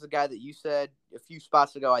 3. This is a guy that you said a few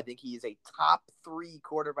spots ago. I think he is a top 3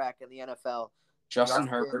 quarterback in the NFL. Justin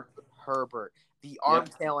Herbert. The arm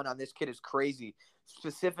talent on this kid is crazy.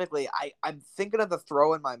 Specifically, I'm thinking of the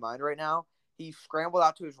throw in my mind right now. He scrambled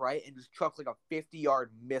out to his right and just chucked like a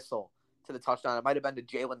 50-yard missile to the touchdown. It might have been to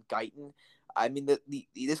Jalen Guyton. I mean,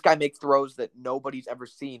 this guy makes throws that nobody's ever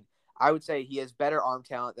seen. I would say he has better arm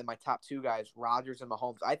talent than my top 2 guys, Rodgers and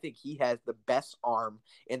Mahomes. I think he has the best arm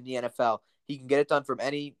in the NFL. He can get it done from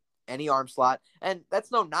any arm slot, and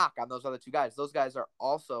that's no knock on those other 2 guys. Those guys are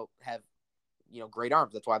also have great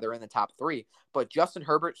arms. That's why they're in the top 3. But Justin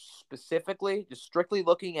Herbert specifically, just strictly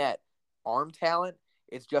looking at arm talent,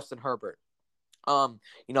 it's Justin Herbert.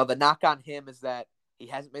 The knock on him is that he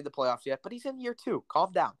hasn't made the playoffs yet, but he's in year 2.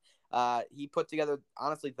 Calm down. He put together,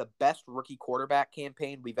 honestly, the best rookie quarterback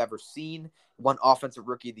campaign we've ever seen. Won Offensive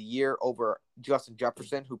Rookie of the Year over Justin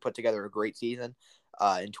Jefferson, who put together a great season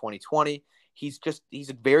in 2020. He's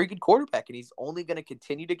a very good quarterback, and he's only going to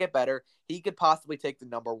continue to get better. He could possibly take the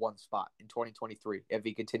number 1 spot in 2023 if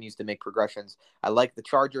he continues to make progressions. I like the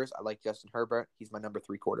Chargers. I like Justin Herbert. He's my number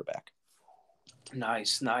 3 quarterback.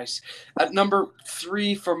 Nice. At number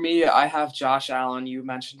 3 for me, I have Josh Allen. You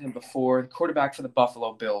mentioned him before, quarterback for the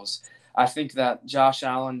Buffalo Bills. I think that Josh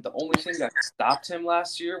Allen, the only thing that stopped him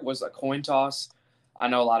last year was a coin toss. I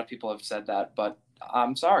know a lot of people have said that, but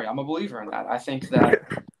I'm sorry. I'm a believer in that. I think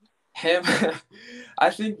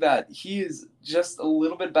that he is just a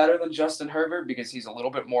little bit better than Justin Herbert because he's a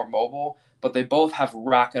little bit more mobile, but they both have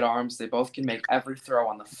rocket arms. They both can make every throw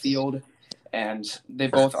on the field. And they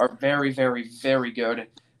both are very, very, very good.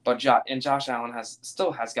 But Josh Allen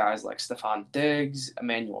still has guys like Stephon Diggs,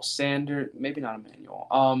 Emmanuel Sanders, maybe not Emmanuel.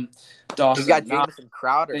 Dawson. He's got Jamison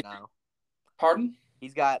Crowder now. Pardon?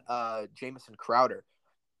 He's got Jamison Crowder.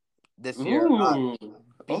 this year. Ooh, okay,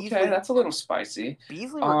 Beasley that's a little spicy.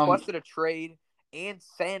 Beasley requested a trade, and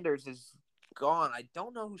Sanders is gone. I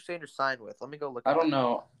don't know who Sanders signed with. Let me go look. I don't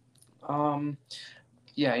know.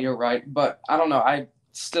 Yeah, you're right, but I don't know. I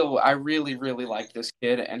really, really like this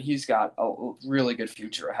kid, and he's got a really good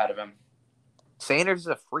future ahead of him. Sanders is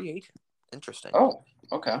a free agent. Interesting. Oh,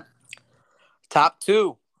 okay. Top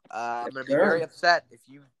 2. I'm going to be Sure. very upset if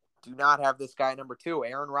you do not have this guy number 2.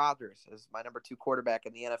 Aaron Rodgers is my number 2 quarterback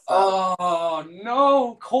in the NFL. Oh,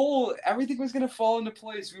 no, Cole. Everything was going to fall into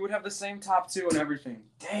place. We would have the same top 2 and everything.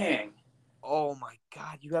 Dang. Oh, my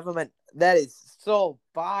God. You have him at – that is so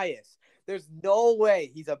biased. There's no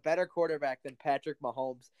way he's a better quarterback than Patrick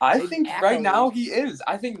Mahomes. I think right now he is.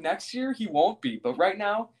 I think next year he won't be, but right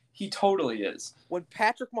now he totally is. When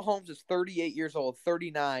Patrick Mahomes is 38 years old,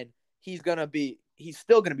 39, he's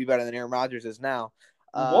still going to be better than Aaron Rodgers is now.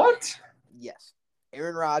 What? Yes.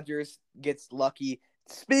 Aaron Rodgers gets lucky.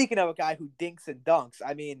 Speaking of a guy who dinks and dunks,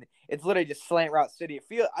 I mean, it's literally just slant route city.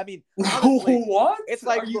 Honestly, what? It's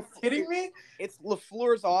like, are you kidding me? It's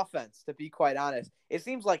LaFleur's offense, to be quite honest. It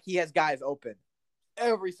seems like he has guys open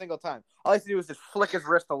every single time. All he has to do is just flick his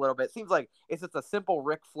wrist a little bit. It seems like it's just a simple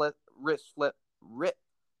wrist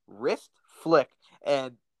flick,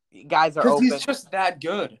 and guys are open. Because he's just that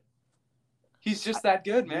good. He's just that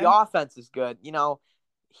good, man. The offense is good.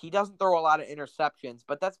 He doesn't throw a lot of interceptions,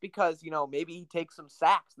 but that's because, maybe he takes some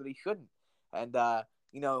sacks that he shouldn't. And,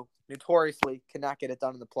 notoriously cannot get it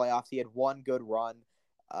done in the playoffs. He had one good run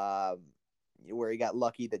where he got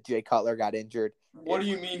lucky that Jay Cutler got injured. What do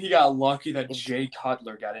you mean he got lucky that Jay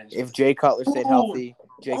Cutler got injured? If Jay Cutler stayed healthy,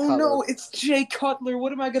 no, it's Jay Cutler.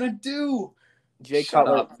 What am I going to do? Shut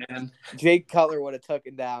up, man. Jay Cutler would have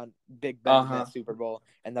taken down Big Ben in that Super Bowl,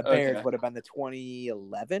 and the Bears would have been the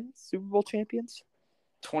 2011 Super Bowl champions.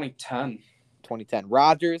 2010.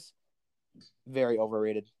 Rodgers, very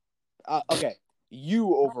overrated. Okay,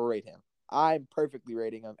 you overrate him. I'm perfectly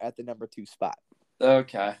rating him at the number 2 spot.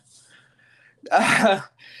 Okay.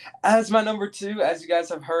 As my number 2, as you guys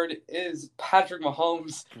have heard, is Patrick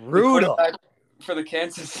Mahomes. Brutal. For the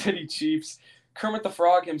Kansas City Chiefs. Kermit the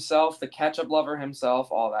Frog himself, the ketchup lover himself,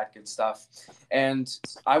 all that good stuff. And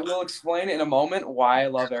I will explain in a moment why I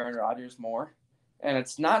love Aaron Rodgers more. And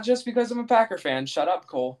it's not just because I'm a Packer fan. Shut up,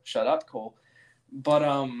 Cole. But,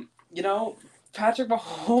 Patrick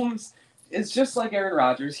Mahomes is just like Aaron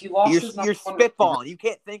Rodgers. He lost his number 1. You're spitballing. You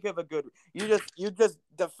can't think of a good – you just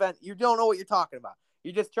defend – you don't know what you're talking about.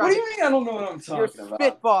 You're just trying What do you mean I don't know what I'm talking about?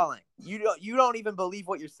 You're spitballing. You don't even believe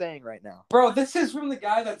what you're saying right now. Bro, this is from the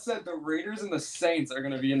guy that said the Raiders and the Saints are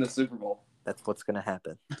going to be in the Super Bowl. That's what's going to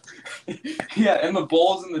happen. Yeah, and the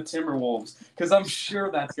Bulls and the Timberwolves, because I'm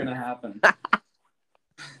sure that's going to happen.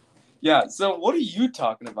 Yeah, so what are you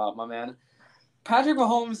talking about, my man? Patrick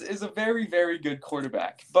Mahomes is a very, very good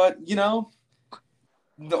quarterback. But, the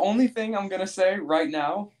only thing I'm going to say right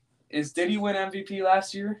now is, did he win MVP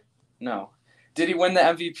last year? No. Did he win the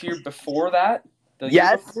MVP before that?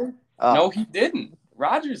 Yes. No, he didn't.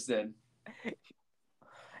 Rodgers did.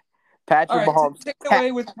 Patrick Mahomes. Take it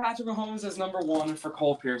away with Patrick Mahomes as number 1 for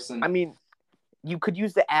Cole Pearson. I mean, you could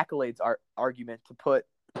use the accolades argument to put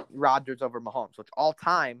Rodgers over Mahomes, which all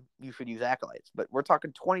time you should use accolades. But we're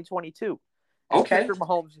talking 2022. Okay. Patrick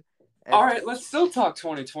Mahomes. All right, let's still talk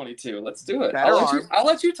 2022. Let's do it. I'll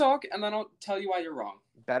let you talk, and then I'll tell you why you're wrong.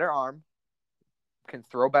 Better arm. Can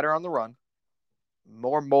throw better on the run.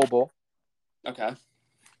 More mobile. Okay.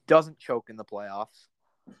 Doesn't choke in the playoffs.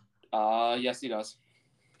 Yes, he does.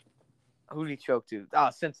 Who did he choke to?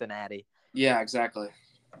 Cincinnati. Yeah, exactly.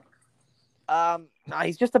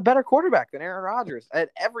 He's just a better quarterback than Aaron Rodgers at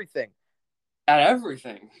everything. At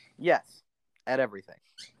everything? Yes, at everything.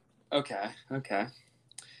 Okay.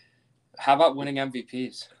 How about winning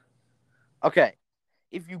MVPs? Okay.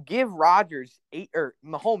 If you give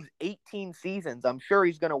Mahomes 18 seasons, I'm sure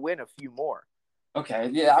he's going to win a few more. Okay,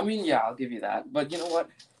 yeah, I'll give you that. But you know what?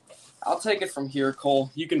 I'll take it from here,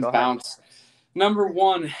 Cole. You can bounce. Number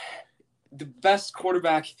 1, the best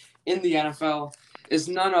quarterback in the NFL is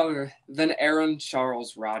none other than Aaron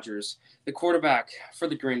Charles Rodgers, the quarterback for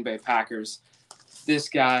the Green Bay Packers. This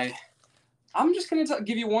guy, I'm just going to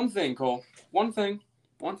give you one thing, Cole. One thing.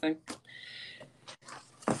 After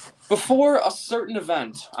a certain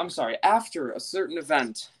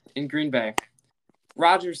event in Green Bay,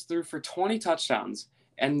 Rodgers threw for 20 touchdowns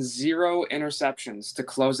and 0 interceptions to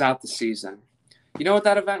close out the season. You know what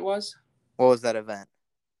that event was? What was that event?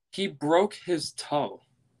 He broke his toe.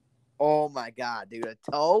 Oh, my God, dude. A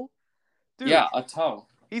toe? Dude, yeah, a toe.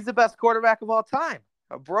 He's the best quarterback of all time.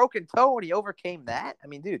 A broken toe, and he overcame that? I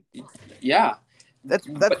mean, dude. Yeah. That's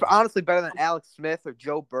honestly better than Alex Smith or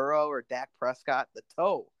Joe Burrow or Dak Prescott. The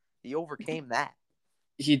toe. He overcame that.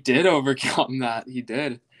 He did overcome that. He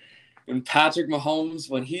did. And Patrick Mahomes,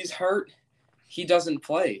 when he's hurt, he doesn't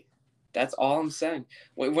play. That's all I'm saying.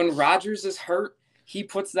 When Rodgers is hurt, he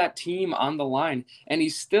puts that team on the line, and he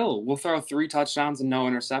still will throw 3 touchdowns and no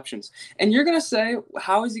interceptions. And you're going to say,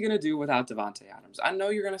 how is he going to do without Devontae Adams? I know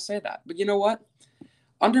you're going to say that. But you know what?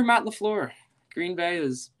 Under Matt LaFleur, Green Bay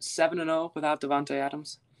is 7-0 without Devontae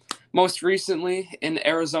Adams. Most recently in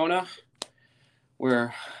Arizona,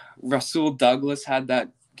 where Rasul Douglas had that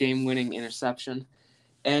game-winning interception.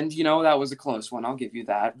 And, that was a close one. I'll give you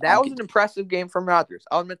that. That was an impressive game from Rodgers.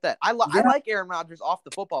 I'll admit that. I like Aaron Rodgers off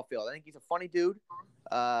the football field. I think he's a funny dude.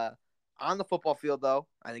 On the football field, though,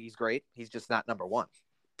 I think he's great. He's just not number one.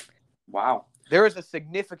 Wow. There is a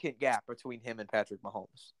significant gap between him and Patrick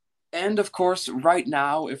Mahomes. And, of course, right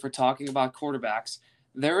now, if we're talking about quarterbacks,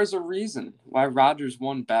 there is a reason why Rodgers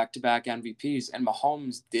won back-to-back MVPs and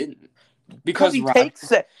Mahomes didn't. Because he takes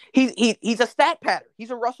it. He's a stat pattern.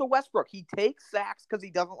 He's a Russell Westbrook. He takes sacks because he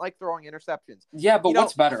doesn't like throwing interceptions. Yeah, but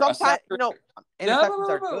what's better? Sometimes, interceptions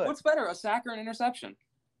are good. What's better, a sack or an interception?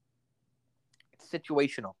 It's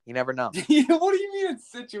situational. You never know. What do you mean it's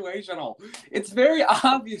situational? It's very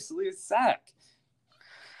obviously a sack.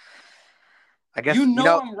 I guess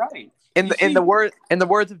I'm right. In the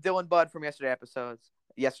words of Dylan Budd from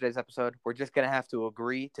yesterday's episode, we're just gonna have to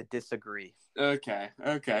agree to disagree. Okay.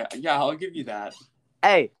 Yeah, I'll give you that.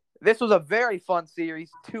 Hey, this was a very fun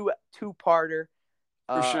series, two-parter.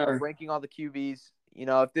 For sure. Ranking all the QBs.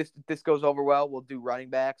 If this goes over well, we'll do running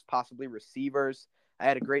backs, possibly receivers. I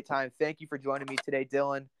had a great time. Thank you for joining me today,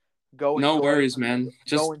 Dylan. No worries, man.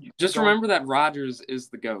 Just remember that Rodgers is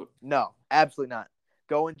the GOAT. No, absolutely not.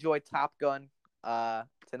 Go enjoy Top Gun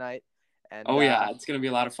tonight. And it's gonna be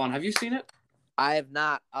a lot of fun. Have you seen it? I have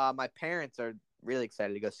not. My parents are really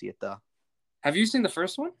excited to go see it, though. Have you seen the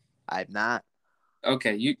first one? I have not.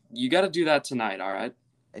 Okay, you got to do that tonight, all right?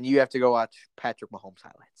 And you have to go watch Patrick Mahomes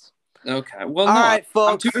highlights. Okay. Well, all right,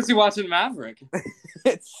 folks. I'm too busy watching Maverick.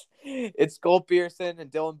 It's Cole Pearson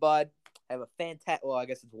and Dylan Budd. Have a fantastic. Well, I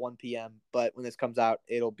guess it's 1 p.m., but when this comes out,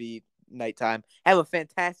 it'll be nighttime. Have a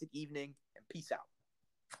fantastic evening and peace out.